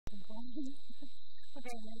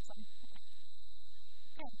Forelesning.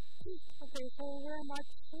 Okay, so we're on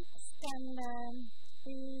March 6th, and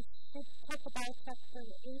we should talk about chapter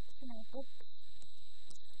 8 in our book,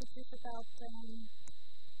 which is about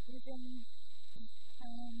using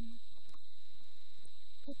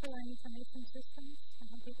people and information systems, and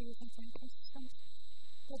how people use information systems.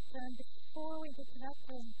 But before we get to that,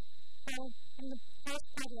 so in the first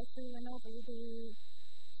part, we went over the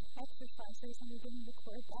exercises, and we didn't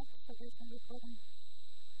record that, so there's no recording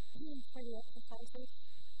for the exercises.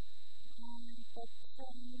 But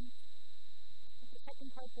the second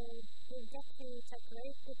part we'll get to chapter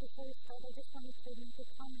 8, but before we start, I just wanted to make a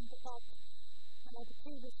comment about the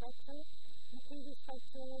previous lecture. In the previous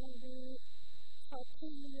lecture, we saw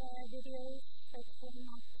two videos that were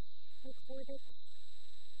not recorded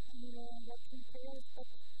in the lecture materials, but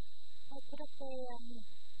I put up a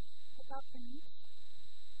document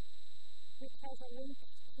which has a link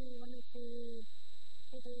to one of the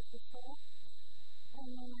videos we saw,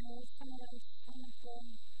 and then I summarized some of the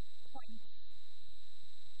points.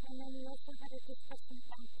 And then we also had a discussion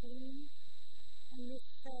about lean, and this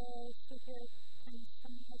figure kind of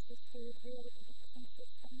summarizes the real prediction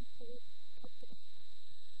system that we talked about.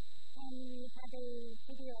 And we had a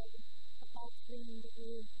video about lean that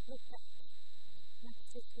we looked at next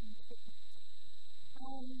system too.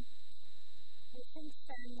 I think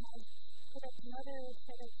then I put up another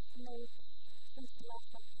set of notes since the last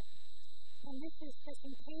lecture. And this is just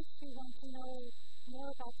in case you want to know more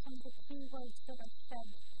about some of the keywords that are said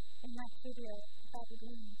in that video about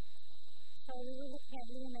lean. So we were looking at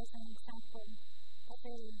lean as an example of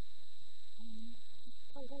a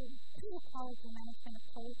quality management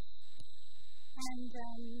approach. And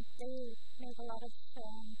they made a lot of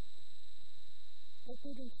a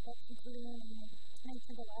good introduction to lean, and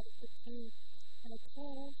mentioned a lot of the key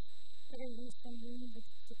tools that are used in lean, the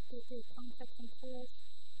concepts and tools.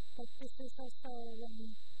 But this is also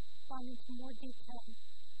gone into more detail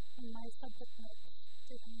in my subject notes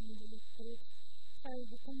that I'm going to use. So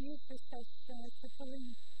you can use this as for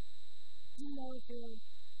filling more of your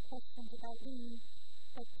questions about lean,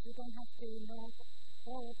 but you don't have to know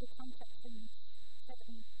all of the concepts in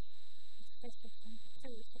 7 specific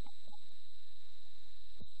theories about that.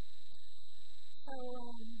 So,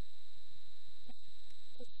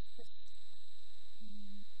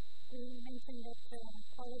 we mentioned that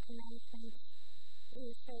quality management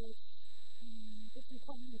is an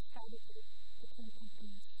important strategy between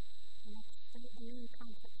companies, and that's the main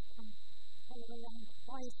concept from all around.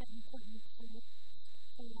 Why is that important?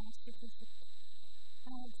 So that's because it's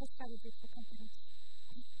a strategy for companies.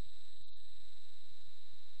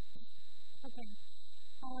 Okay.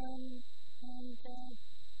 And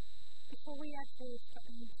before we actually start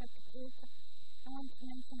in chapter 8, I want to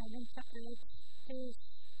mention that in chapter 8 there's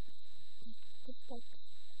this book.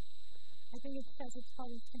 I think it says it's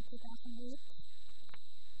published in 2008.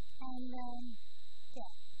 And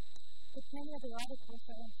but many of the articles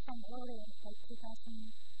are from earlier, like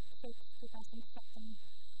 2006, 2007.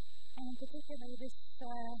 And in particular, this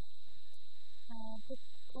book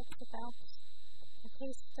talks about a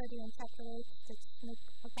case study in chapter 8 that's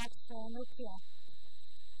about Nokia.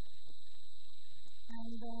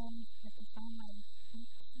 And let me find my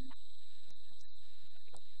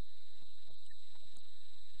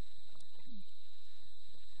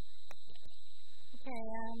okay,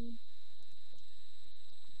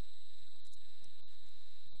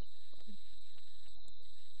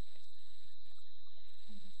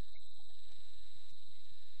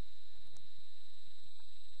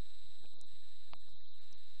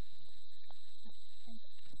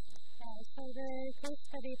 so the case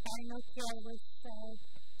study by Nokia was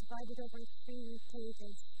divided over 3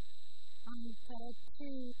 pages. On page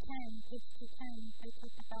 210, they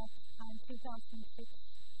talked about 2006.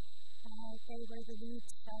 They were the lead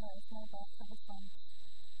seller of mobile telephones.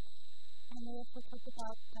 And they also talked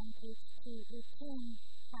about on page 218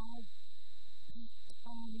 how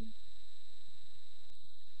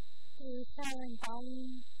they sell and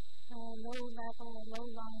buying low-level or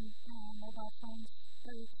low-line mobile phones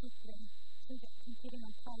very cheaply, so they're competing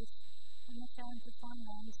on price, and they're selling to foreign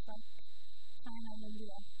lands like China and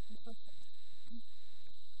India and so forth.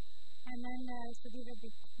 And then, so these are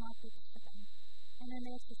big markets for them. And then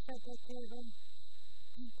they also said that they were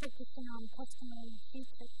focusing on customer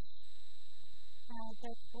features that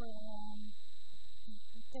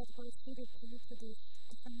were suited to each of these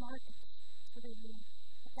different markets, so they were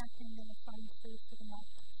adapting their phones to the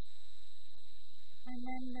market. And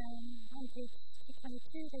then on page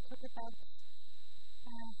 222, they talk about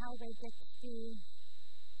how they get the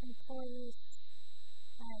employees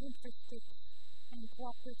interested and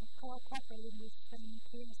cooperating with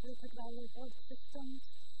peers. We could reward systems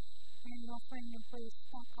and offering employees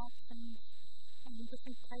stock options and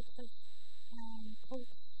different types of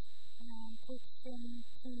coaching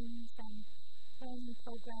teams and training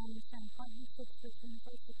programs and partnerships with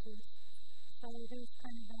universities. So there's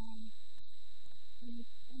kind of an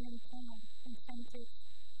internal incentive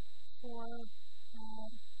for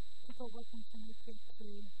people working for Nuclear to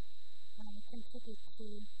contribute to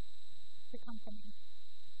the company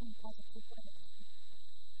in a positive way.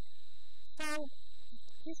 So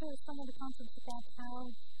these are some of the concepts about how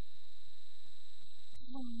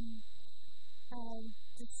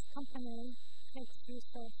this company makes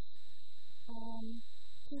use of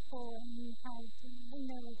people and how in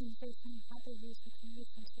their organization how they use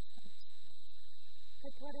information systems.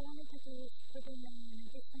 But what I wanted to do is put in an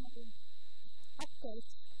additional update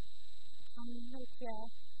on Nokia.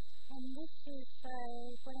 And this is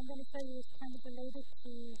what I'm going to show you is kind of related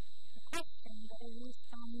to the question that I used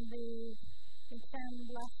on the exam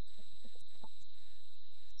last year for this class.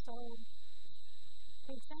 So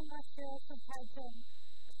the exam last year also had a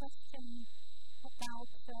question about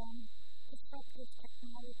disruptive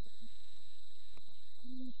technology.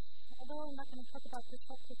 And although I'm not going to talk about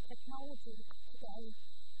disruptive technology today,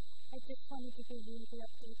 I just wanted to give you the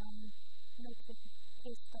update on Nokia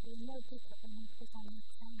case study in more detail than it was on the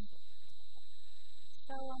exam.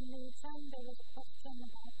 So on the exam there was a question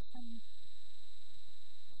about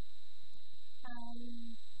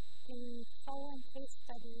the following case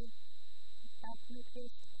study about Nuclear's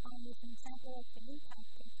decline is an example of the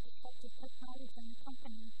impact of disruptive technology on the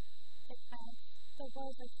company that there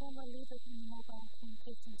was a former leader in the mobile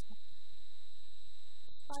communications market.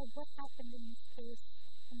 Despite what happened in this case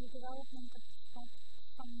in the development of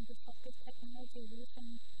some disruptive technology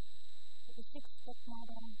using the 6-step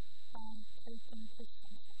model taken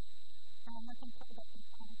systems. I'm not going to talk about this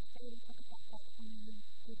now. Today we'll talk about that when we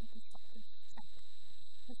do the disruptive step.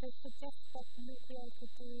 As I suggest what Nuclear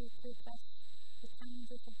could do to address the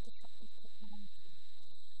challenges of disruptive technology.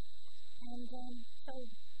 And so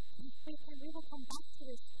we will come back to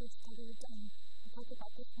this case study again and talk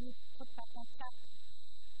about this when we talk about that chapter.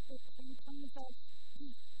 It's in terms of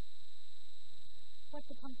what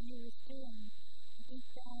the company was doing. I think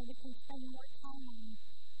we can spend more time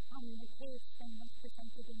on the case than was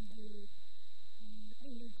presented in the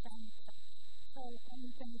exam itself. So I'm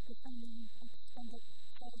going to be sending extended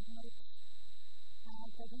set of notes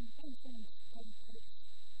that influence the case.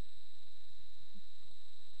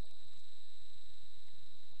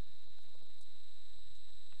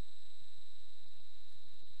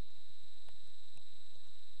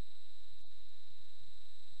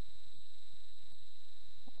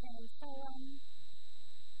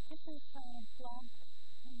 This is a blog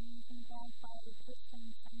involved by Kristen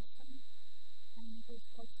Sampson, and it was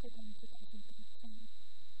posted in 2018.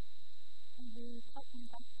 And we're talking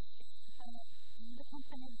about the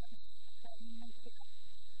company that we make it up,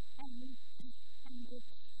 and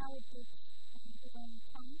how it did over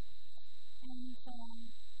time, and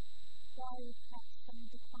why it had some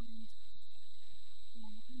decline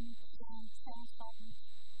in its sales volume.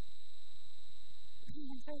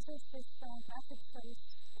 And so this graphic shows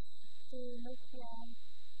the Nokia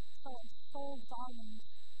sold volumes,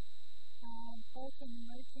 both in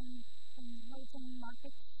emerging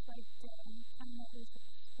markets like China, Asia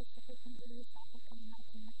Pacific, Middle East, Africa, and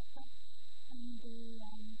Latin America, and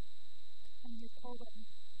the total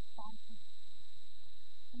volume.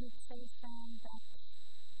 And it says that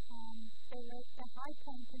they were at the high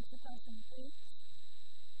point in 2008,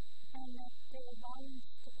 and that their volumes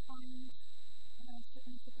declined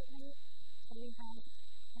significantly. So we have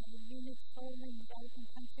units sold in developing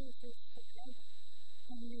countries is the red,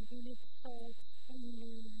 and the units sold in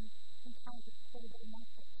the entire global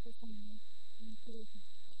market is in the blue.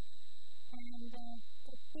 And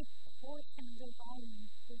the big portion of the volume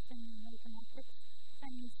is in the emerging markets,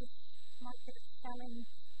 and this market selling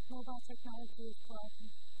mobile technology is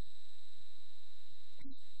growing.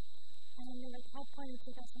 And they were top point in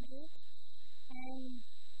 2008, and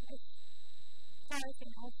this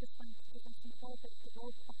rising also point to 2012 is the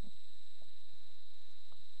low point.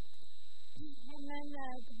 And then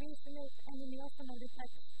the reason is, and then you also notice that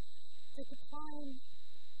the decline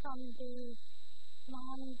from the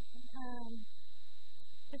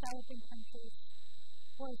non-developing countries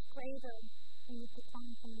was greater than the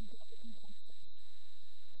decline from the developing countries.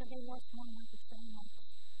 So they lost more market share in that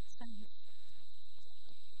sense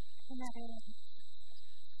in that area.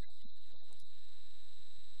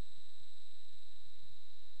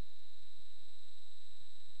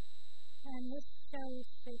 And this shows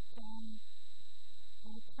that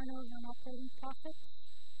turnover on operating profit profits.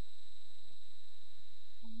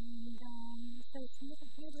 And so it's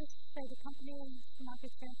needless to say the company's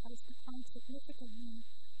market share has declined significantly.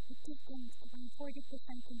 It declined from 40%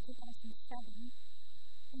 in 2007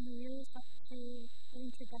 in the years up to the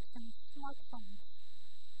introduction of smartphones.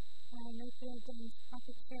 Nokia gained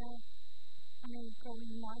market share on a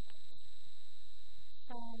growing market.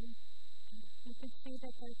 So you can see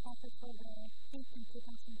that their profits were peaked in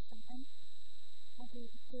 2007.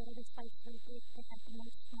 The other sites they had the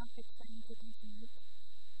most market share in 2008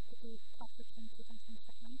 to the profits in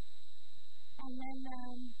 2007. And then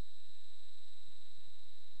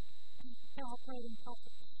the operating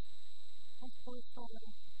profits, of course, were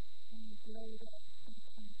below the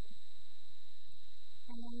income.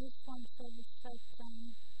 And then this one shows that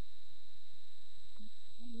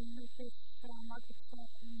with this market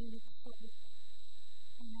share in units sold,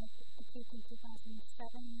 the peak in 2007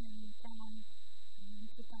 and down in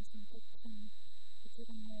 2013, it's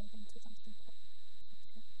even more than 2012.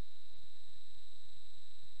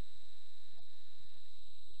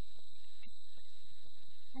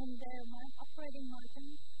 And their operating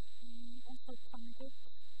margins also plummeted.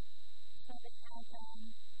 So they had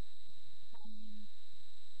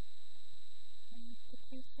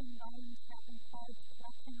decreasing volumes have implied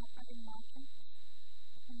collapsing operating margins.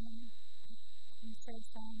 And says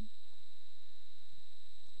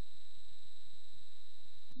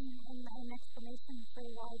an explanation for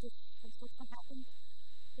why this also happened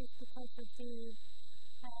is because of the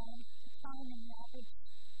decline in the average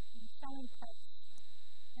selling price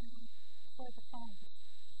for the phones.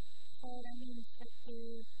 So that means that the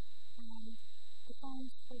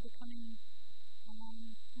phones were becoming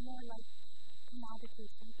more like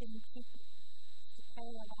commodities, so getting cheaper to pay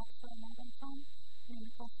a lot for a mobile phone, and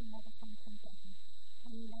the cost of mobile phone came down.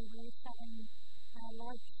 And they were selling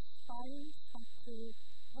large volumes to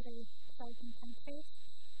other southern countries,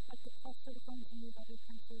 but the cost of the phones in these other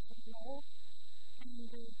countries was low, and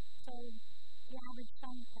so the average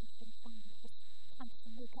selling price for the phone was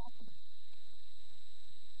constantly dropping.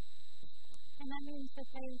 And that means that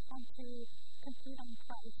they want to compete on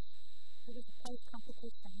price. There was a price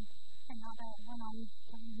competition, and now that went on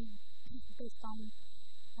based on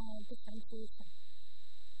differentiation.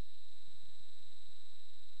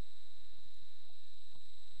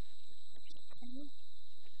 Okay.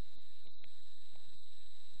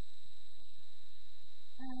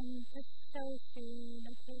 This shows the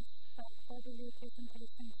Nokia's quarterly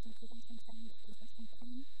presentations from 2007 to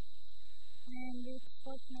 2010. And it's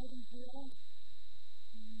worth noting here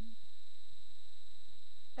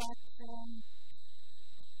that in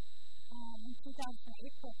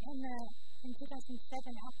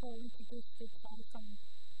 2007, Apple introduced its iPhone,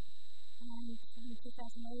 and in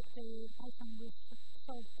 2008, the iPhone was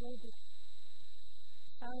sold globally.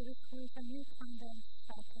 So this was a new kind of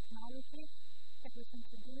technology that was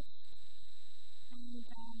introduced, and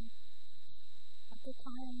at the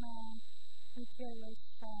time, Nokia was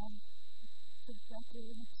exactly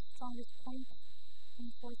in its strongest point in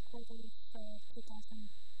the fourth quarter of 2007.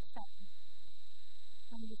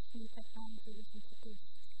 When this new technology was introduced.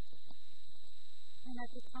 And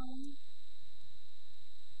at the time,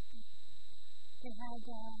 they had,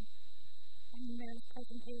 in their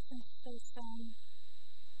presentations, they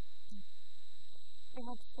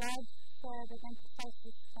had slides that emphasized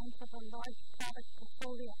the strength of a large product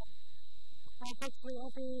portfolio. Virtually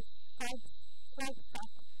every slide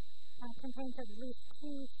set contains at least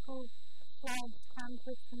 2 full slides crammed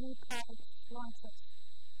with new product launches.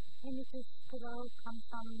 Images below come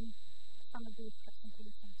from some of these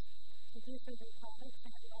presentations. So these are the products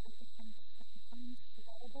that have a lot of different phones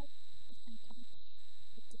available, different types,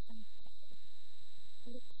 with different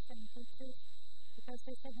looks and features, because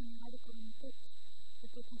they said in the article in the book that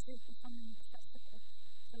they considered becoming accessible.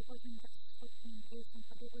 So it wasn't just for communication,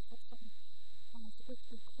 but it was also supposed to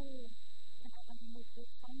be cool to have a Nokia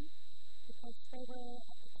phone, because they were,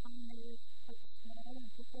 at the time, they were quite small, and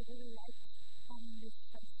people really liked having this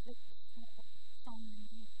slick phone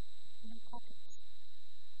in their pockets.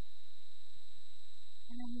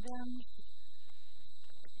 And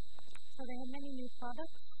so they had many new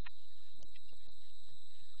products.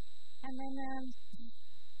 And then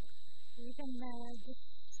even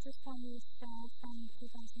this one is from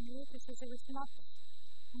 2008. It says there was not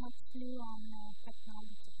much new on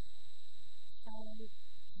technology. So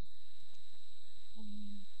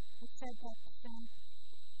it said that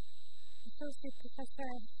Associate Professor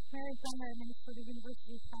Mary Brenner at Minnesota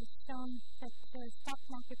University has shown that stock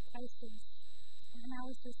market prices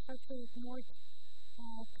analysis virtually ignored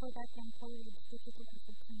Kodak and Polaroid digital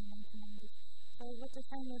efforts in the 1990s. So what they're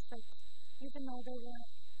saying is that even though they were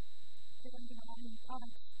interested in developing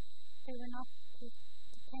products, they were not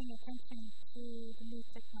paying attention to the new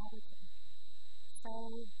technology. So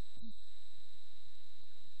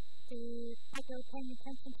what they were paying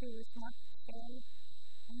attention to was market share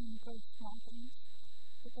and those small things,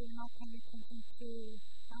 but they were not paying attention to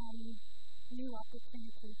new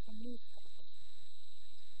opportunities and new stuff.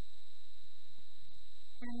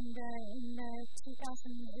 And in the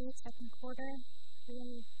 2008 second quarter,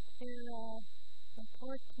 their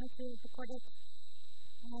report, Nokia reported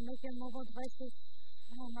Nokia mobile devices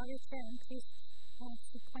market share increased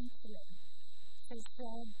sequentially.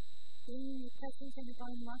 Because being present in the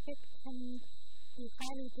growing market can be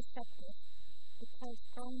highly deceptive, because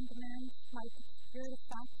growing demand might obscure the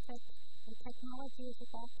fact that the technology is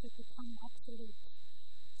about to become obsolete,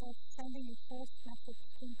 thus sending a false message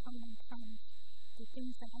to incoming trends that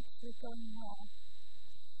things are actually going well.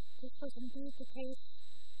 This was indeed the case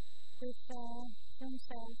with film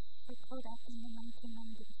sales for Kodak in the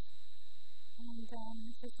 1990s. And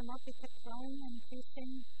as the market kept growing and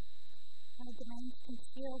increasing, demand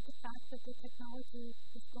concealed the fact that the technology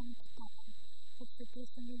was going to die, thus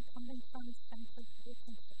reducing the incumbent firm's sense of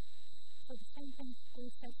urgency. So the same thing we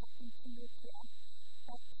said happened to Nokia,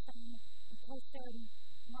 that because their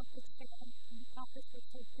market share and the profits were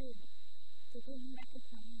so good, they didn't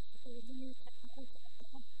recognize that there was a new technology out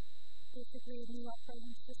there, basically a new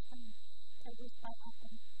operating system that was by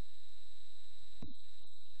Apple.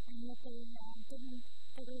 And that they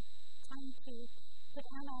were trying to put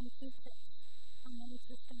add-on features on an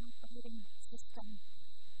existing operating system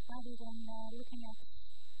rather than looking at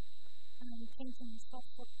changing the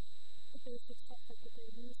software, the basic software that they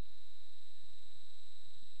use.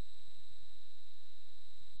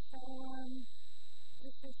 So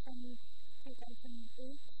this is from 2008.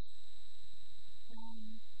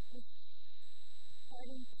 It's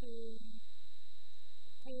starting to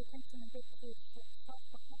pay attention a bit to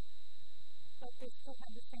software, but they still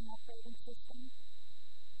have the same operating system,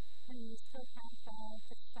 and you still have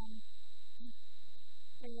just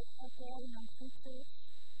they're adding on features,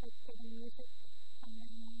 like getting music from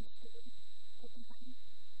their own studio at the time,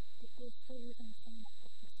 but they're still using the same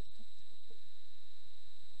operating system.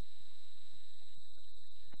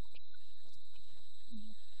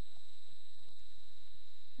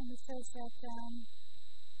 And it says that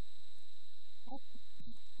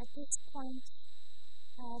at this point,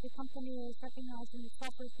 the company is recognizing the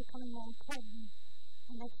software is becoming more important,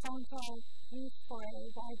 and that phones are used for a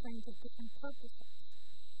wide range of different purposes.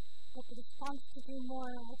 But the response to do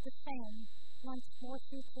more of the same wants more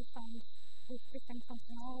feature phones with different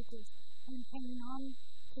functionalities, and hanging on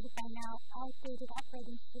to the by now outdated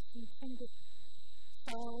operating system changes.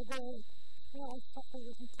 So they realized software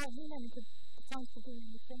was important and the phones could do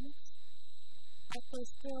many things, but they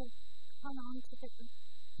still hung on to the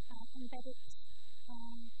embedded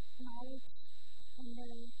knowledge and the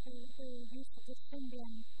use of the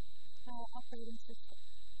Symbian operating system.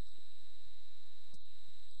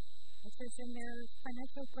 It says in their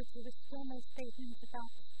financial report there was still no statements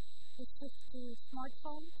about the shift to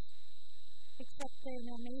smartphones, except an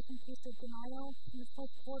amazing piece of denial in the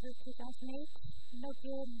first quarter of 2008.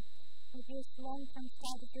 Nokia's long-term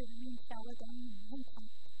strategy remains valid and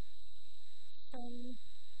intact. So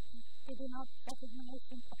they do not recognize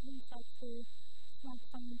the importance of the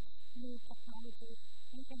smartphone's new technology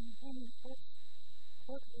in the first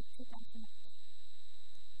quarter of 2008.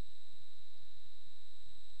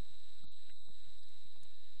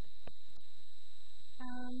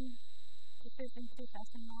 This is in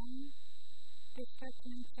 2009. They start to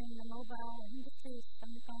mention the mobile industry is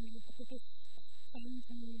undergoing the biggest change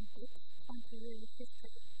in its 20-year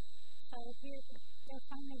history. So here they're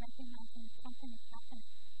finally recognizing something is happening,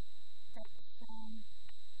 that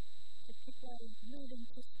people are moving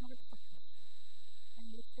to smartphones, and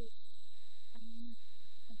this is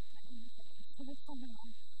so much fun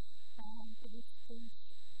around, but it's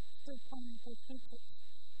still pointing to features.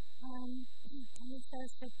 And it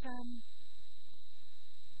says that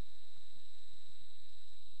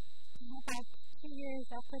about 2 years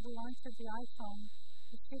after the launch of the iPhone,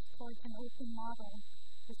 the shift towards an open model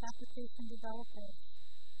with application developers,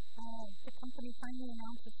 the company finally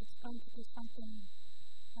announced that it's going to do something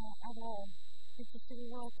at all. Because to the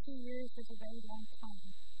world, 2 years is a very long time.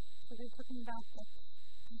 So they're talking about that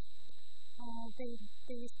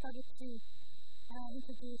they started to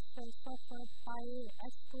introduce software by a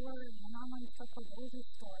store, an online store called Oldie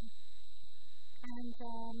Store. And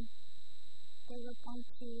they were going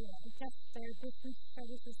to adjust their business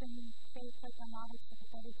services and create like a model so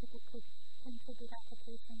that other people could contribute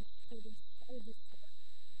applications to this Oldie Store.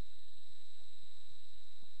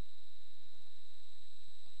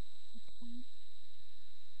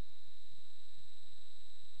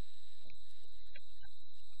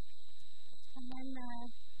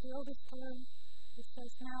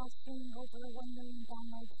 now seeing over 1 million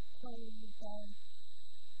downloads per day.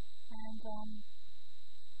 And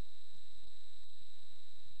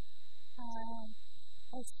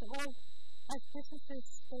as businesses,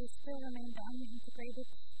 they still remain unintegrated,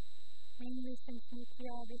 mainly since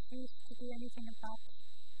Nokia refused to do anything about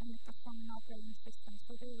underperforming operating systems.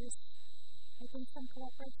 So there was, I think, some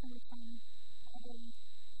cooperation with some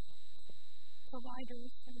providers,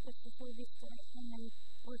 and this was released and they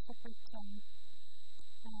were separate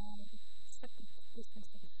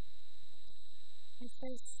businesses. It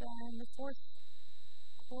says in the fourth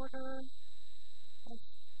quarter of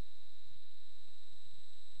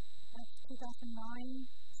 2009,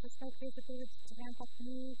 Nokia's ability to ramp up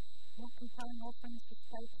new, more compelling offerings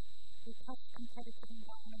despite a tough competitive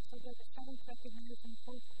environment. So there were 7 recognized in the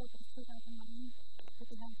fourth quarter of 2009 that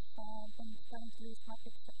they have been starting to lose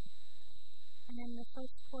market share. And in the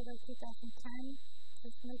first quarter of 2010,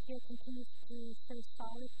 as Nokia continues to show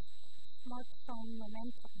solid smartphone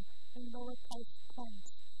momentum in lower price points.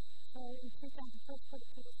 So in first quarter of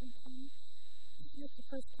 2010, this is the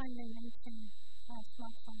first time they mentioned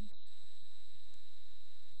smartphones.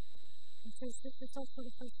 And so this is also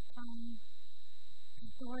the first time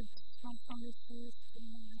the word smartphone is used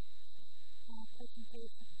in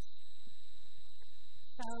presentations.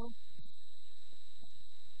 So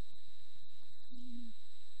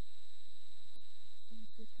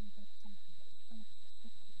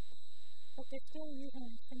but they're still using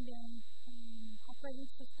a Symbian operating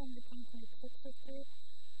system, the 10.6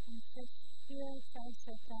 and so here it says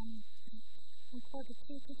that in quarter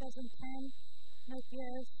 2, 2010,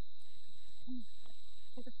 Nokia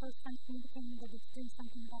for the first time communicating that it's doing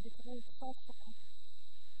something about its old software.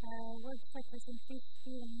 Words such as increased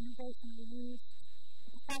speed and innovation were used.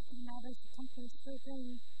 But the fact of the matter is the company is still doing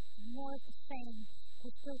more of the same.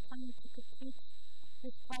 They're still trying to compete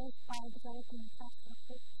with products by developing a faster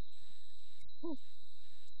approach. Yes,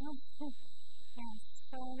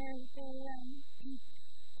 so they're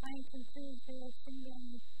trying to improve their Symbian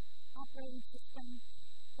operating system,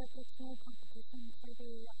 but there's no competition for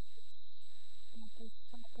the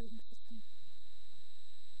operating system.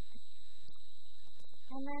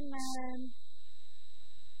 And then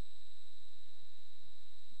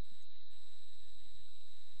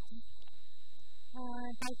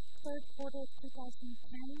by third quarter of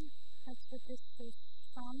 2010, that's what this is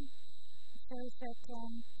from. It shows that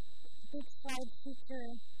big slide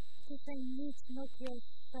featuring meets Nokia's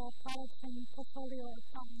products and portfolio are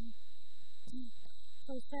falling.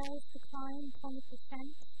 So sales declined 20%,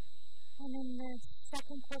 and in the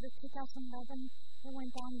second quarter of 2011, it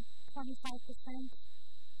went down 25%.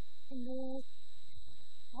 In the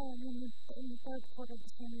third quarter of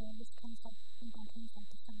the same year, this comes up down 25%.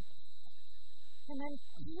 And then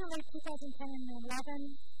like 2010 and 11,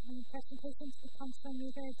 when the presentations become so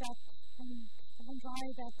meager that dry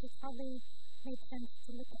that it probably makes sense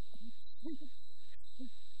to look at them.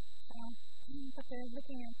 But they're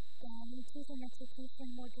looking at increasing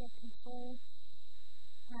execution, more direct control,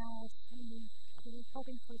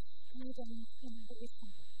 hoping for speed and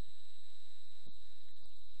innovation.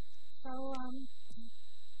 So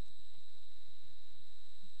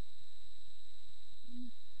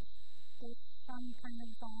there's some kind of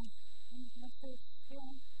message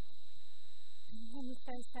here, and it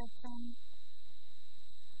says that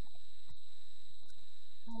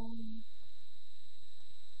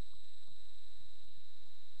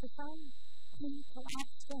the firm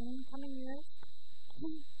collapse in coming years.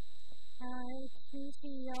 Its new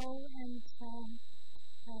CEO and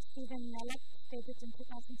Stephen Mellick stated in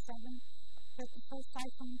 2007 that the first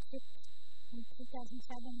iPhone shipped in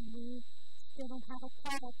 2007 and we still don't have a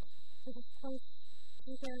product that is close to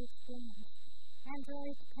their experience.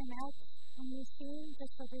 Android came out on the scene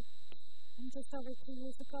just over 2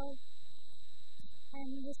 years ago, and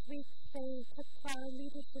this week they took a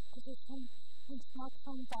leadership position in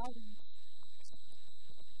smartphone volumes.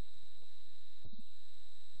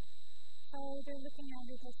 So they're looking at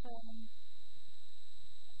it as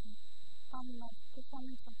from the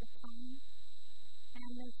performance of the time,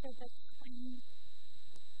 and they said that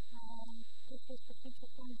this is the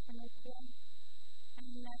future phone for Nokia, and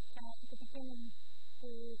that at the beginning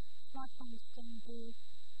the smartphones can do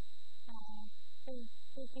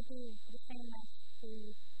they could do the same as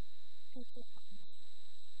the future phones,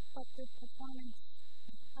 but the performance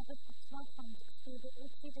of the smartphones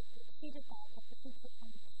exceeded that of the future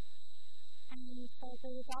phones. And so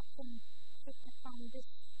the adoption shifted from this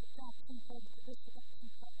adoption curve to this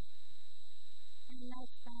adoption curve. And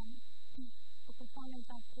as the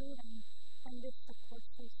performance of freedom, then this of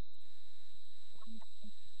course is come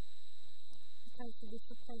down because it is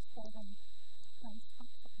replaced by the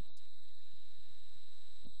smartphone.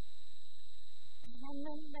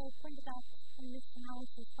 that in this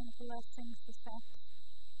analysis, one of the last things was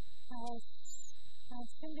that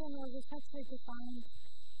Symbian was essentially designed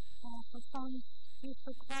for phones used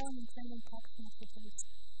for calling and sending text messages.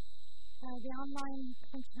 The online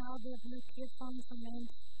functionality of Nokia phones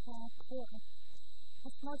remained core. A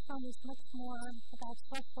smartphone is much more about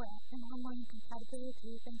software and online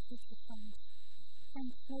compatibility than feature phones.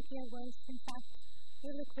 Hence, Nokia was, in fact,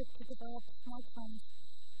 ill-equipped to develop smartphones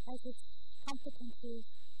as its competencies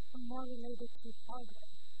were more related to hardware.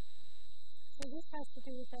 So this has to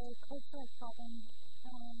do with a cultural problem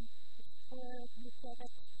where we said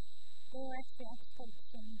that they were actually experts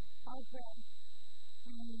in hardware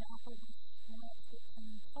and Apple was more experts in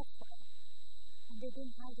software. And they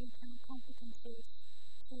didn't have the internal competencies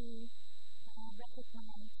to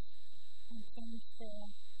recognize and change the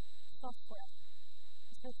software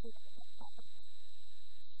associated with that product.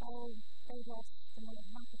 So they lost the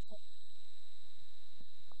market share.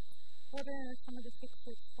 What are some of the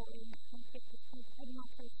fixes for the market?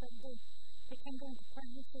 So they can go into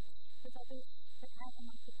partnerships with others that have a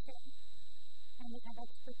market share and that have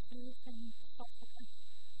expertise in software.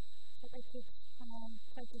 So they could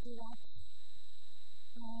try to do that.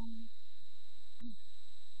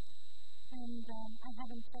 And I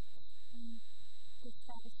haven't checked the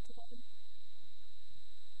status today.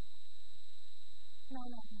 No.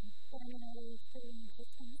 But I mean, they're still in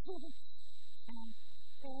existence.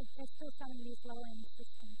 They're still selling these lower-end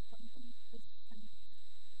systems.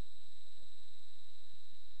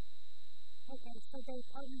 Okay, so they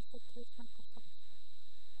partnership with Microsoft.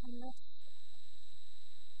 Unless,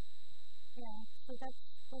 so that's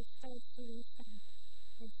their solution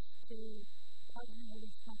is to partner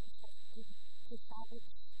with Microsoft to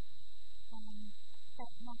salvage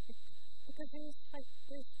that market. Because there's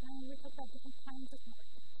we talk about different kinds of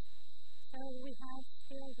markets. So we have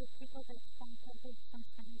still the people that want to build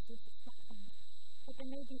functionalities of smartphones, but there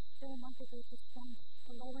may be still marketers that want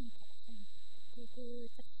the low-end person to do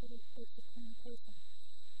just sort of basic communication.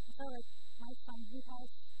 So like my son, he has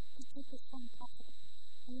the cheapest phone possible,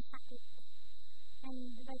 and he's happy. And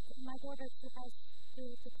like my daughter, she has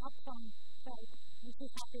the top phone, and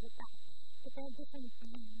she's happy with that. But there are different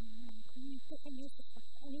uses for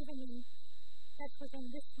it. And even that's within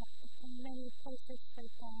this market. In many places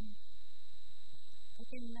like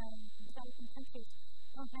in developing countries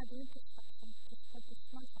don't have the infrastructure to support the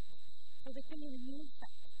smartphones. So they can't even use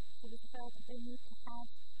that for the development. They need to have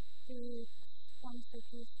the ones that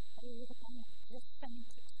use a little bit just sending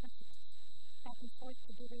text messages back and forth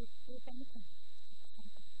to do anything.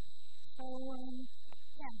 So,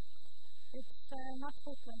 it's not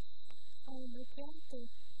hopeless. So we can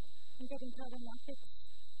get into other markets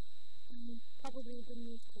and probably didn't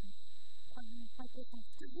use to my business.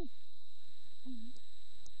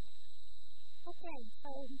 Okay,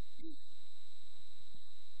 so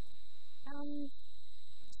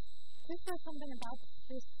this is something about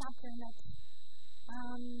this chapter that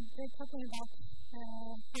they're talking about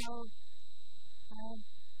how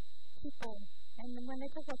people, and when they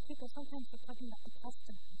talk about people, sometimes they're talking about the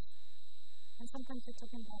customers, and sometimes they're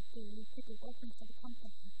talking about the people working for the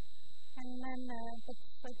company. And then that's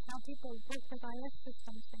like how people work with IS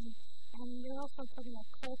systems, and they're also talking about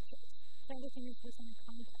cultures. So everything is within a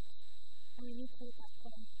context. And we need to look at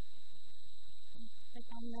like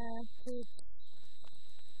on page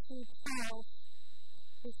 12,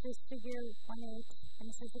 this is figure 1.8, and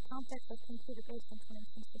it says the context of computer-based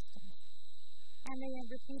information systems. And they have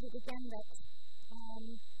repeated again that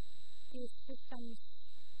these systems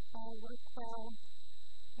work well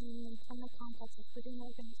in internal contexts within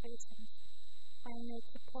organizations, when it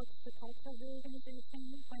supports the culture of the organization,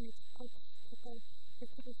 when it supports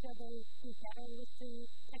people feel they do better with the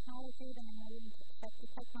technology, then they're willing to accept the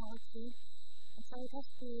technology. And so it has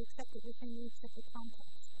to be accepted within each of the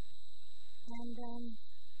context. And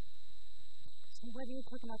so whether you're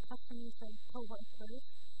talking about customers or co-workers,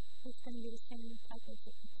 it's going to be the same type of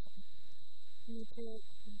system. You need to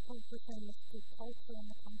impose within the culture and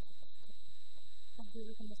the context of the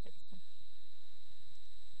organization.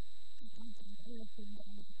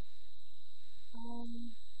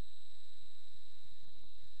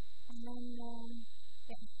 And then,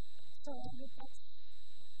 so I think that's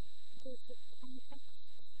the context.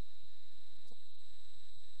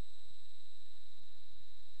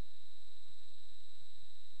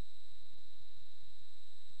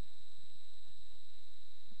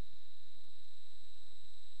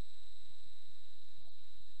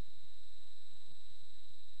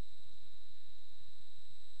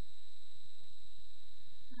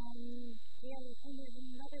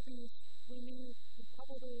 Another thing is we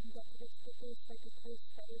probably get to this like a case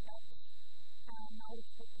study about knowledge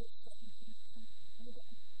focus and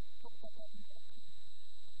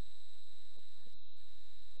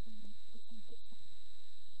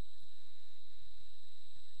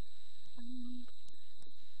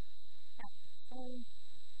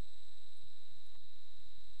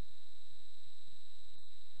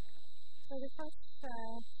first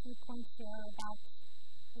few points here about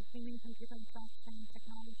human-computer interaction,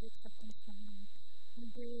 technology acceptance, and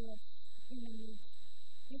degree of human needs.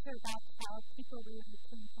 These are about how people relate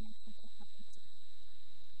to information technology.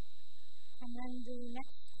 And then the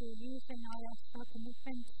next, the use in IS for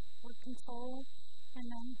commitment or control, and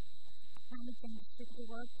then managing distributed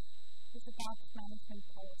work is about management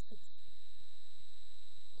policies.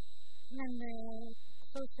 And then the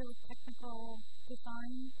socio-technical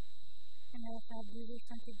design, and also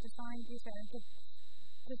user-centered design, these are good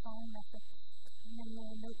design methods. And then the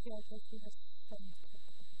Nokia goes through this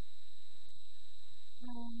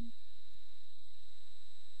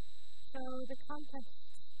so the context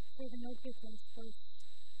for the Nokia case was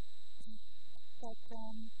that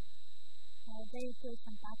they gave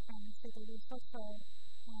some background. So there was also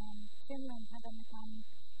Finland had undergone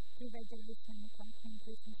deregulation in the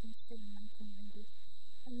telecommunications industry in the 1990s,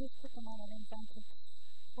 and this took a lot of advantage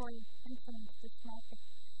for entering this market.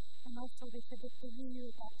 And also they said that the EU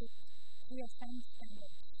adopted GSM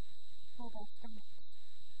standards, mobile standards.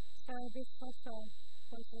 So this also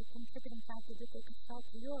was a contributing factor that they could sell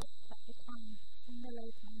to Europe at the time in the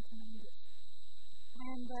late 1990s.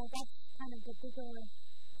 And that's kind of the bigger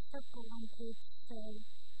circle on page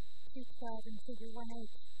 212 and figure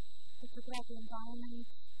 18. The geographic environment,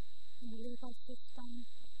 and the legal system,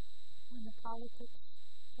 and the politics.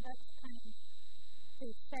 So that's kind of the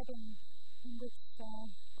setting in which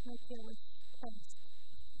Nokia was placed.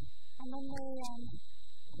 And then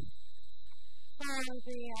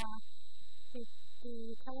the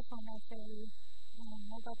telephone as a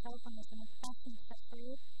mobile telephone as an expression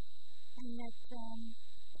accessory, and that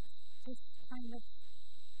this kind of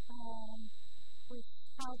was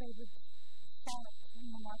how they would sell it in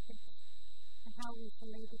the market, and how it was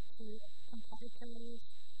related to competitors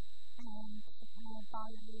and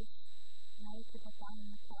buyers, and how they could have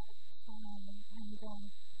buying the product.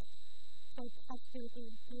 So it has to do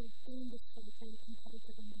with the industry, it's a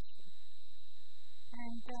competitive industry.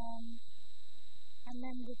 And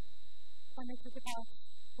then when they talk about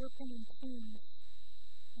working in teams,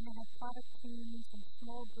 and they have product teams and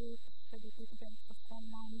small groups that we do together for 4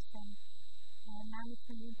 months, and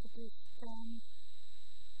management introduced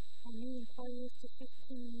new employees to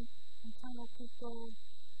 15 internal people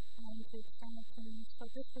to external teams. So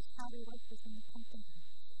this is how they work within the company.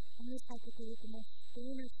 And this had to do with the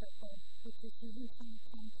inner circle, which is the internal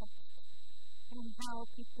context, and how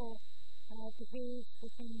people behave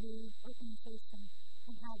within the organization,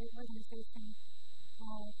 and how the organization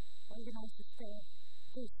organizes their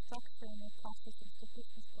structure and their processes, the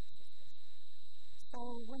business processes. So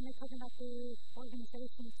when they're talking about the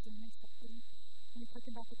organization, it's the inner circle. When you're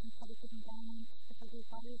talking about the competitive environment, the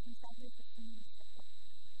buyers and sellers, it's the inner circle.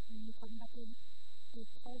 When you're talking about the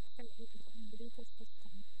culture within the legal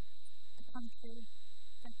system, the country,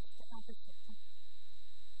 that's the outer circle.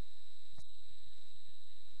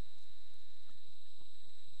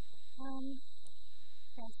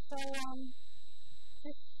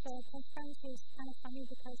 This transparency is kind of funny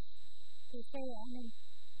because they say an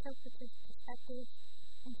interpretive perspective,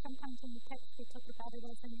 and sometimes in the text they talk about it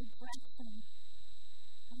as an interaction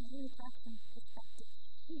perspective.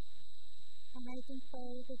 And I think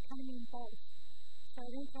they kind of mean both. So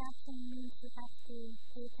the interaction means you have to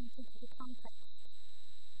pay attention to the context,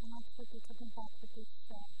 and that's what they're talking about with this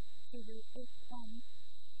figure 8.1.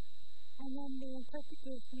 And then the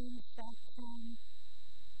interpretive means that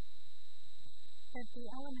the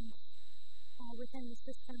elements within the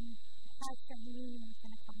system have some meanings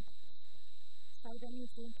in a context. So they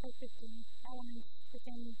need to interpret the elements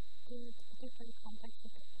within the particular context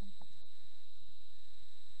of that context.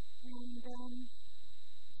 And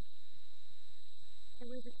there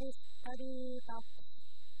was a case study about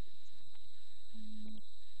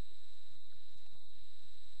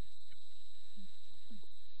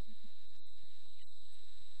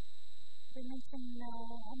they mentioned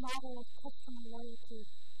a model of customer loyalty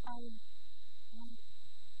by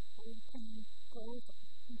Tim Grove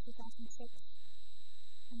in 2006.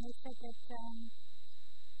 And they said that the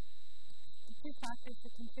 2 factors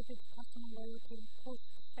that contribute to customer loyalty: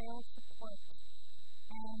 post-sale support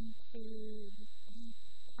and the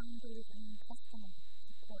time delivering customer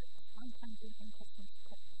support, on-time delivering customer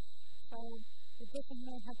support. So it doesn't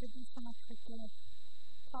really have to do so much with the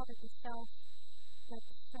product itself, but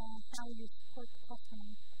how you support the customer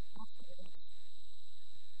afterwards.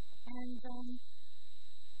 And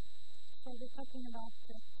so they're talking about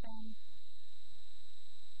that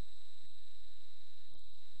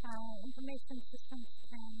how information systems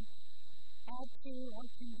can add to or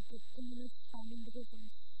can diminish from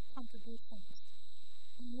individuals' contributions.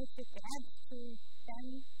 And if it adds to them,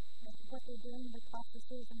 what they're doing, the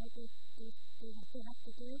processes and what they have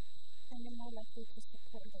to do, then they're more likely to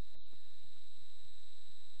support it.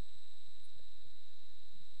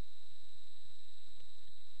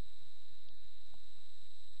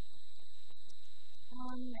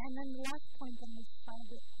 And then the last point on this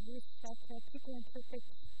side is that people interpret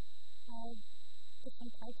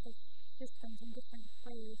different types of systems in different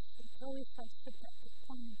ways. It's always a subjective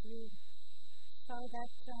point of view. So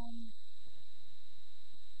that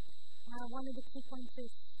one of the key points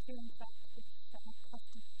is to interact with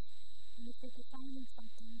customers. And if you're designing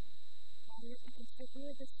something, you have to consider who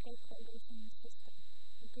are the stakeholders in the system.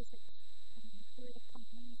 What is it? Who are the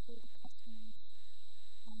companies, who are the customers,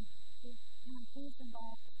 who's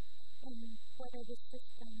involved in whether the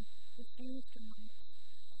system is used or not.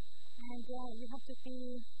 And you have to be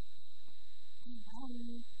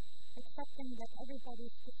accepting that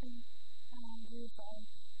everybody's different views are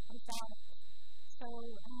valid. So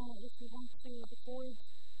if you want to avoid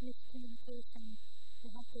miscommunication, you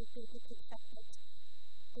have to be able to accept that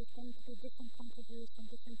there's going to be different points of views from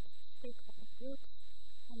different stakeholder groups,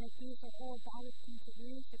 and that these are all valid points of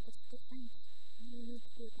views. If it's different, you need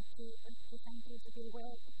to be able to represent those to be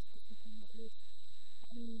aware of these different points of views.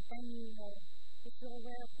 And then if you're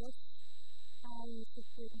aware of this, you should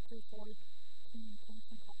be able to avoid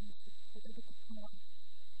communication problems a little bit more.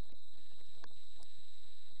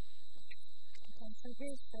 Okay, so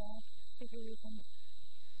here's the figure we've been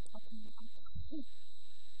talking about.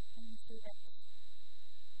 And you see that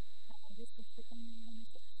this is within the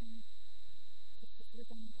organization, this is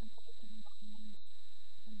within the competitive environment,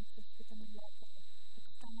 and this is within the local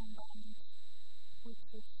external environment, which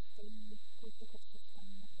is the political system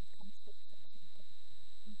that it comes with, for example.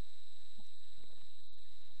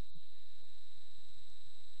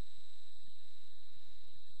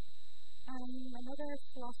 Another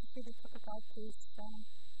philosophy they talk about is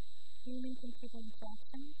human-computer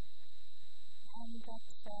interaction, and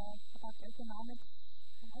that's about ergonomics,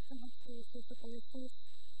 and often has to do with physical issues.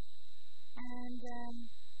 And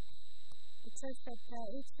it says that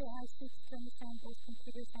HCI seeks to understand both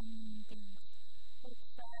computers and human beings.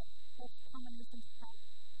 Both common reasons about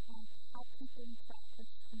how people interact with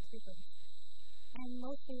computers. And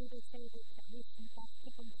mostly they say that at least in fact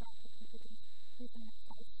people interact with computers using a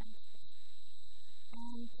five senses.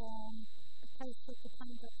 And because of the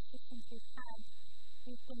kind of systems we've had,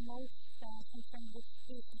 we've been most concerned with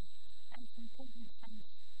speed and important sense.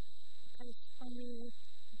 Because when we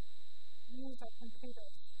use our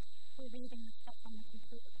computers, we're reading the stuff on the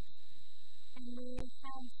computer. And we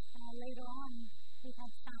have, later on, we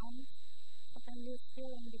have sound, but then this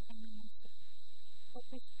hearing became an issue. But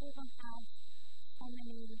we still don't have so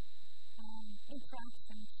many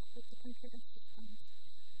interactions with the computer systems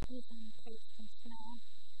using taste and smell.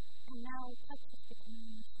 And now touch is becoming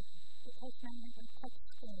an issue because many of them touch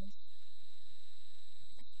screens.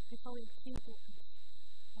 Before we see boards,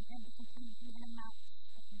 and then we can use their mouths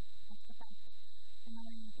and prevent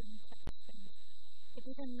annoying being touch screens. But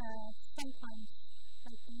even sometimes,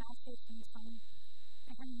 like the mouses and some,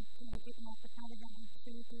 I haven't big enough, but now they're having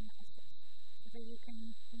 3D mouses, so that you can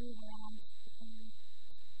move around between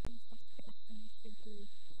things of space and 3D.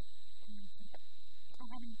 I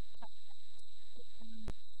haven't tried that.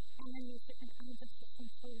 And then there's different kinds of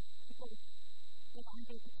systems for people that aren't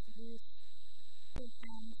able to use their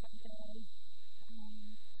hands and their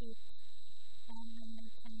feet, and then they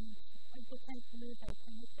tend to lose their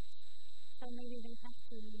fingertips. So maybe they have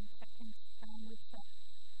to check in with a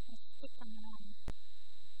stick on their arm,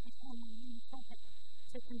 and forehead.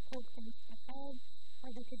 So they can poke things to the head, or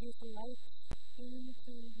they could use a light beam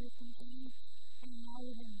to move things in, and now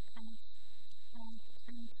even kind of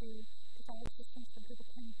trying to develop systems so people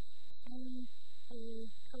can train the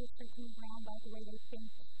cursor to move around by the way they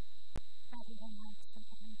think, rather than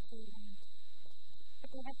having to but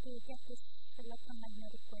they have to get this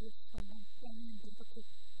electromagnetic waves from the brain and be able to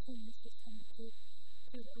tune the system to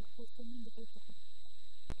work with an individual.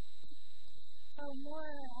 So more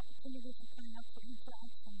opportunities are coming up for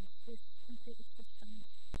interactions with computer systems.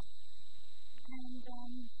 And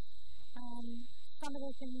some of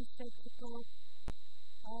the things that people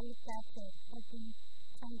look at have been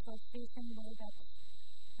terms of using where that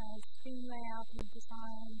screen layout and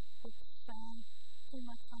design, which too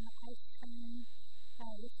much on the ice cream,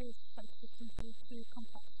 which is like systems are too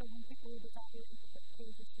complex. So when people would evaluate what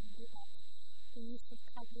pages and do that, the use of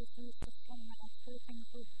covers, the use of formats, where things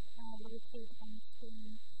would locate on the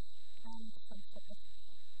screen, and so forth.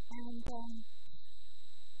 And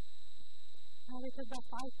we talk about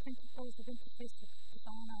 5 principles of interface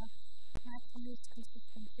design: maximum use,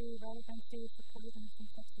 consistency, relevancy, supportiveness, and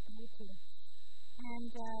flexibility. And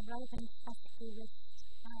relevance has to do with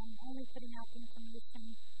only putting out the information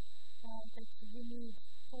that you need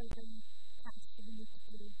for the task that you need to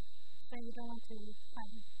do. So you don't want to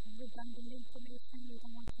have redundant information, you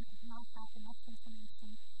don't want to not have enough information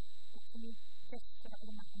that you need just the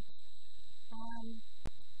right amount.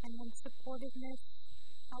 And then supportiveness,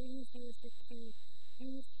 how easy is it to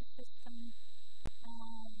use the system?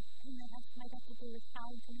 And that might have to do with how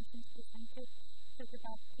information is presented. So it's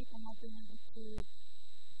about people not being able to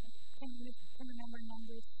can remember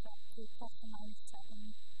numbers up to plus or minus 7,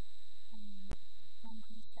 1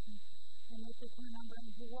 minus 7, and if they can remember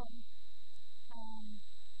more,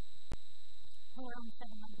 or on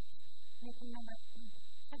 7 numbers, and they can remember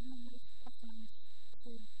 7 numbers plus or minus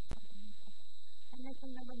 2, something like that. And they can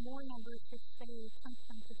remember more numbers if they chunk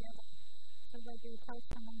them together. So that you tell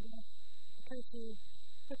someone that because you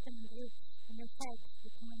put them in groups in your head, you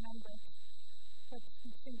can remember it. But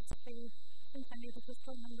since I'm able to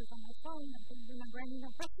store numbers on my phone, I don't remember any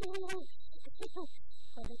numbers.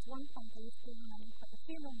 But at one point, I used to remember quite a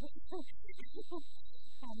few numbers.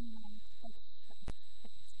 And that's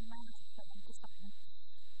the math that I'm deciding.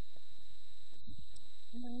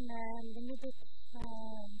 And then limited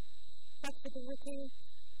flexibility.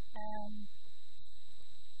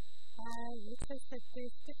 It says that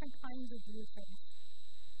there's different kinds of users,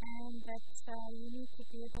 and that you need to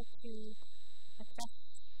be able to adjust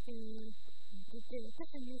the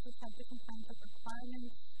different users have different kinds of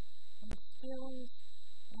requirements and skills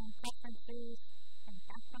and preferences and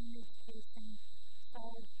background education. So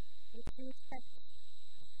if you expect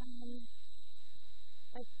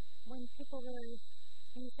like when people were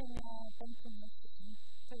using a banking system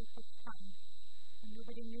for the first time, and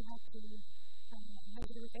nobody knew how to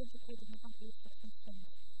nobody was educated in how to use the system,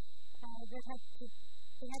 they had to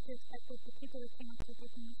expect that the people who came up with the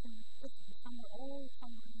information were different. Some were old,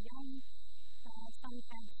 some were young, some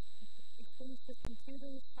had experience with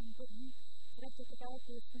computers, some didn't. They had to develop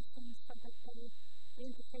these systems so that the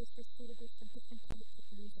interface was suitable for different types of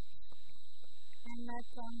users. And that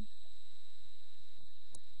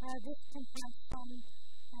this can have some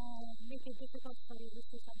make it difficult for the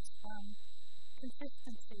issues of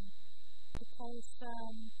consistency, because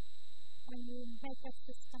when you make a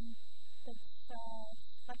system that's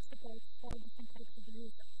flexible for different types of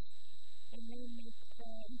users, it may make the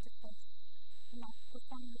interface not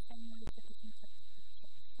perform the same way for different types of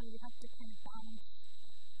users. So you have to kind of balance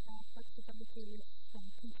flexibility with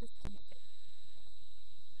consistency.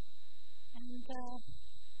 And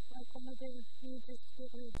like one of the needs is to be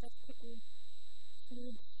able to adjust people's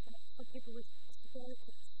needs for people with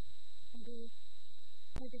disabilities.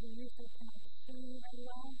 Maybe the user cannot see very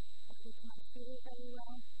well, or they cannot hear very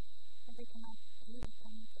well, or they cannot read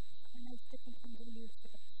things, and there's different kinds of needs for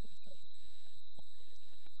those users.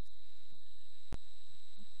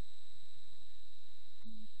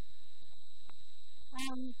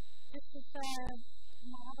 This is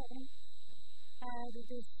modeling that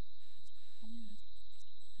is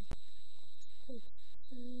page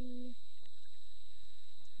 2.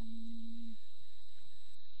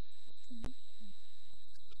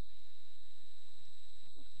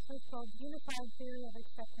 So it's called Unified Theory of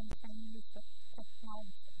Acceptance and Use of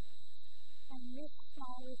Technology. And this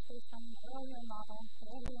model is based on an earlier model. The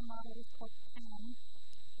earlier model is called TAM.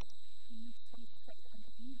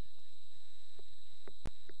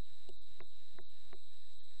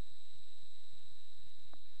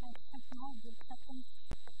 Technology acceptance.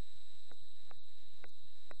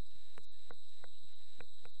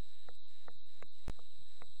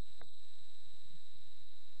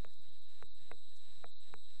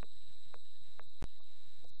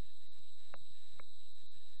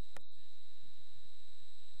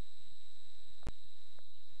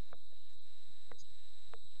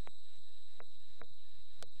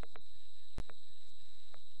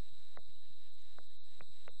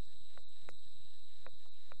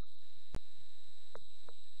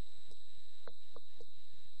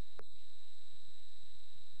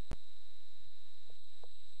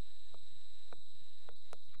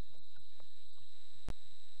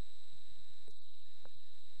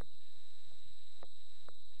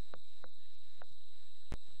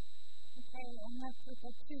 And let's look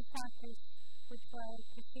at two factors, which were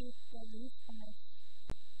perceived usefulness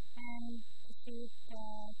and perceived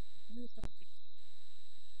usefulness.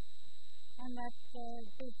 And that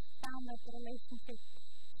they found that the relationship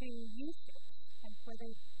to usage, like whether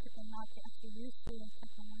people not actually use the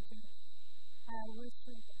technology, was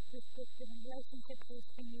the relationship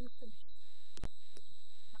between usage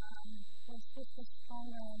was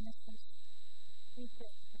stronger, and this was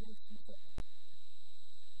weaker relationship.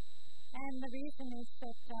 And the reason is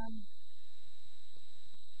that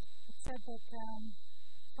that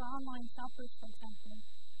for online shoppers, for example,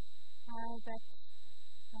 that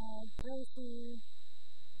those who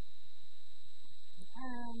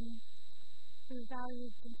value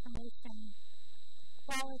information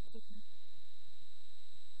quality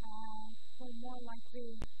were more likely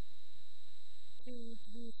to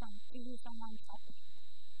use online shopping,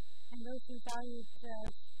 and those who valued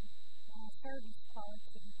service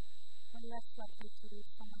quality were less likely to use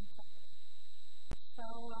online shopping. So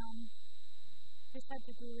this had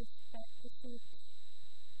to do with that perceived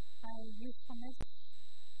usefulness.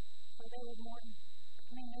 So they were more,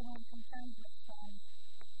 they weren't concerned with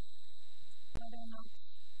whether or not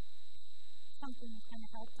something was going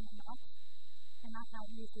to help them or not, and not how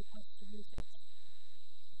easy it was to use it.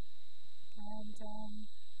 And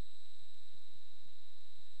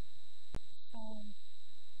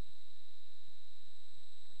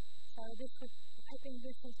so this was, I think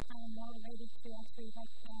this was kind of more related to actually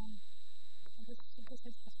like this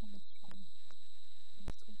is just one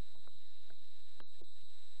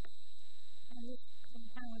and this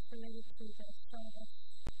kind of was related to the service.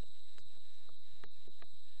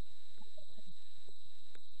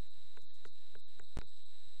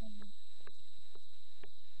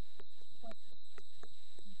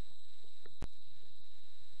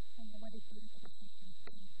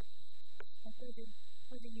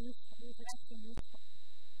 Was it useful? Was it actually useful?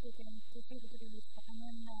 Was it useful? And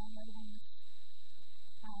then another one was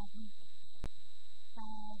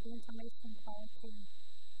the information quality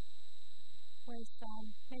was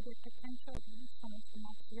maybe a potential usefulness, but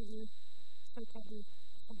not really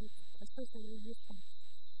associated with usefulness.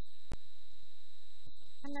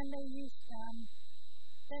 And then they used,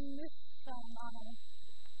 then this model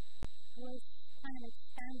was kind of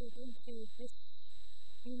expanded into this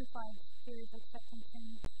unified theory of acceptance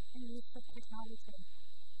and use of technology.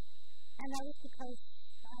 And that was because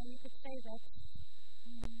you could say that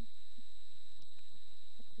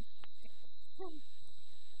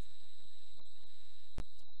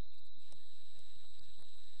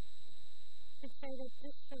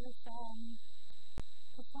this sort of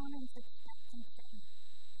performance expectancy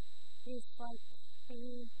is like the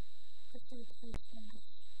perceived usefulness,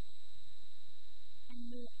 and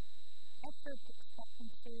the effort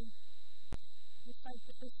expectancy is like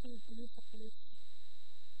the perceived usefulness.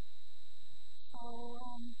 So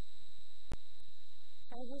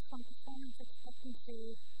this one, performance expectancy,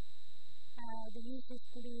 the users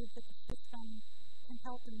believe that the system can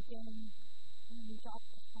help them gain job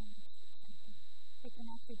performance. They can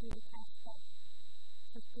actually do the task that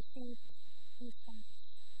was perceived usefulness.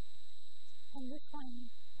 And this one,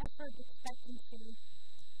 effort expectancy,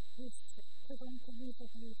 is equivalent to user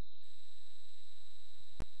use.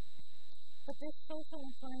 But this social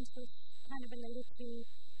influence was kind of related to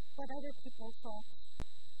what other people thought.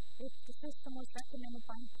 If the system was recommended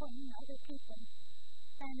by employing other people,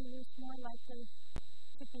 then it was more likely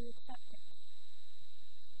to be accepted.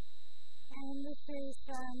 And this is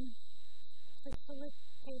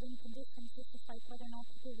facilitating conditions. This is like whether or not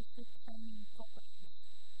to do receipt training programs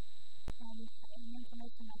and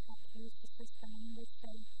information like how to use the system, in which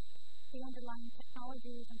the underlying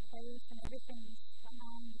technologies and place and everything is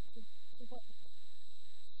allowing it to work.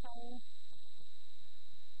 So,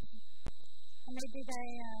 and they did a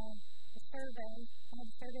survey, a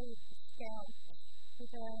survey scale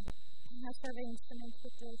with a survey instrument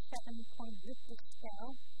with a 7-point Richter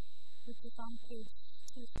scale, which is on page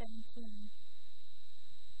 217.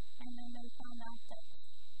 And then they found out that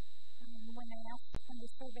when they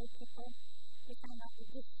surveyed people, they found out that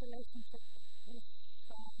this relationship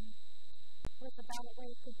was about a way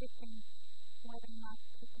of predicting whether or not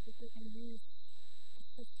people would even use the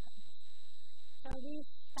system. So these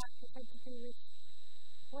factors had to do with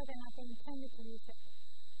whether or not they intended to use it.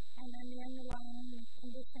 And then the underlying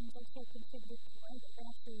conditions also contributed to whether they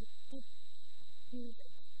actually did use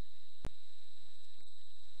it.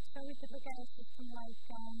 So we could look at a system like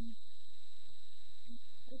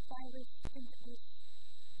if I was into this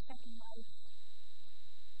second life,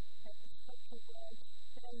 like the structural world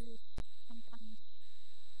that I use sometimes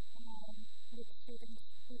with students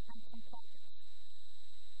who come from projects.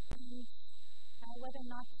 And whether or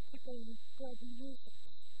not people go and use it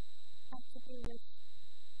has to do with,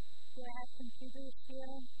 do I have computers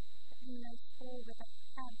here in the school that I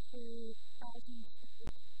have through thousands of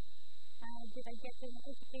years? Did I get an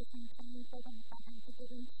education training program if I had to get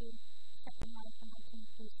into second life and I can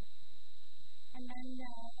use it? And then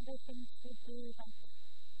other things would be like,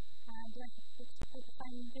 if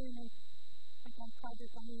I'm doing a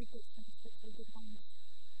project on e-business, which we did once,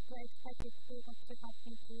 do I expect it to be able to help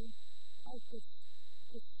me to write this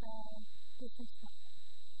business model?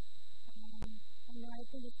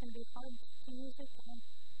 think it's going to be hard to use it, and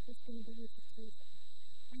it's going to be easy to use it.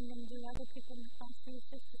 And then do other people in the class use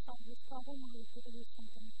this to solve this problem, or do they use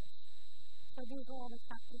something else? So these are all the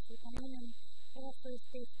factors we come in, and it also is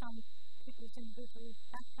based on people's individual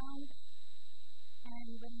background, and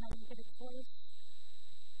when you get a choice.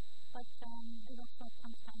 But it also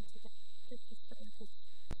comes down to the facilities.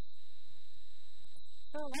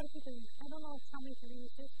 So a lot of people use, I don't know how many people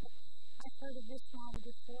use this, but I've heard of this model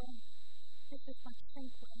before. This is much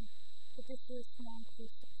simpler, but this is more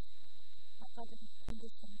inclusive of other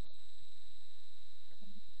conditions.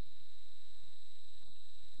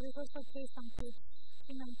 There's also a case on page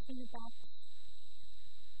 219 about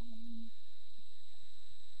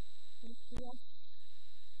ACS.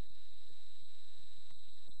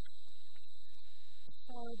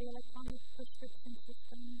 So the electronic prescription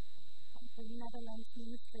system of the Netherlands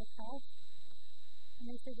Ministry of Health. And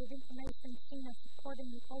they say with information seen as supporting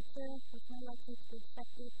the culture was more likely to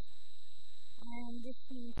accept it. And this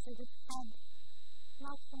means that it had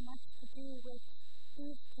not so much to do with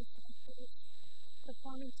these perspectives,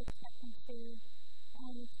 performance expectancy,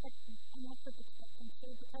 and effort expectancy,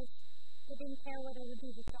 because they didn't care whether it would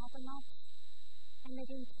do the job or not, and they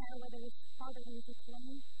didn't care whether it was hard or easy to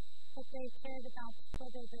learn, but they cared about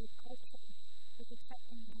whether the culture was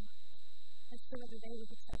accepting it or not, as to whether they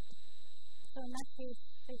would accept it. So in that case,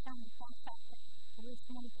 they found the class factor was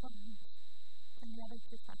more important than the other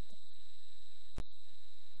two factors.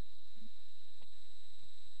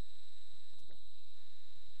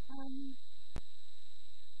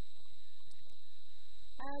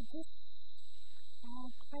 This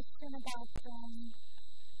question about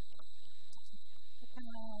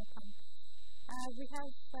we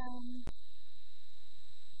have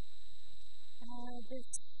this.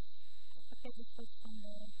 Okay, this was from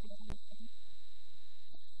the other thing.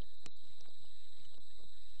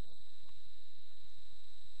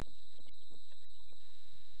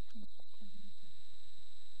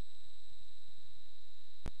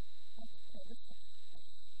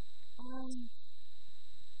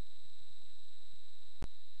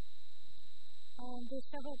 There's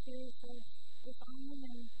several theories of design,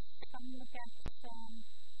 and some look at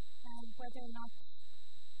whether or not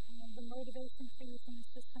the motivation for using the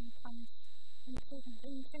system comes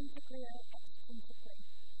intrinsically or extrinsically.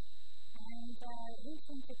 And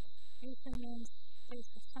intrinsic reason means there's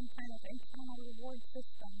some kind of internal reward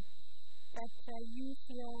system that you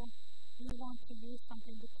feel you want to use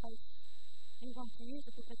something because you want to use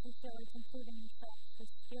it because you feel it's improving yourself, the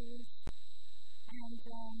skills, and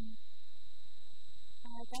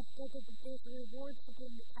there's a reward for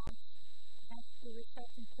doing the task that has to do with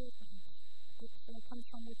self-improvement, which comes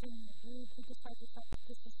from within you. You decide yourself that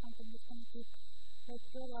this is something that's going to make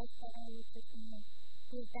your life better, which is going to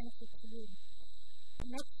be a benefit to you. The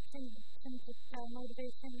next intrinsic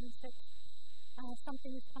motivation means that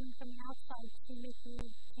something is coming from the outside to make you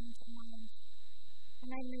change your mind. And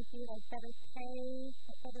that may be like better pay,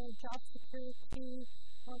 or better job security,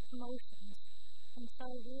 or promotions. And so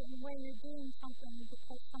in a way you're doing something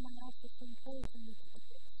because someone else is encouraging you to do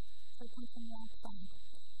it. So it comes from the outside.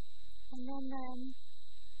 And then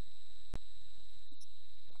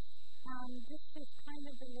this is kind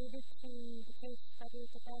of related to the case study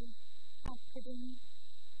that I have put in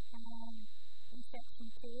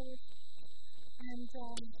section 4. And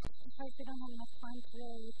because we don't have enough time to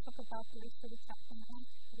really talk about the rest of the chapter now,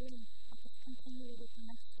 I'll just continue with it the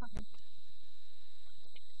next time.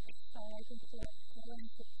 So I think we'll learn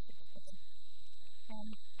to and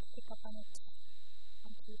pick up on it.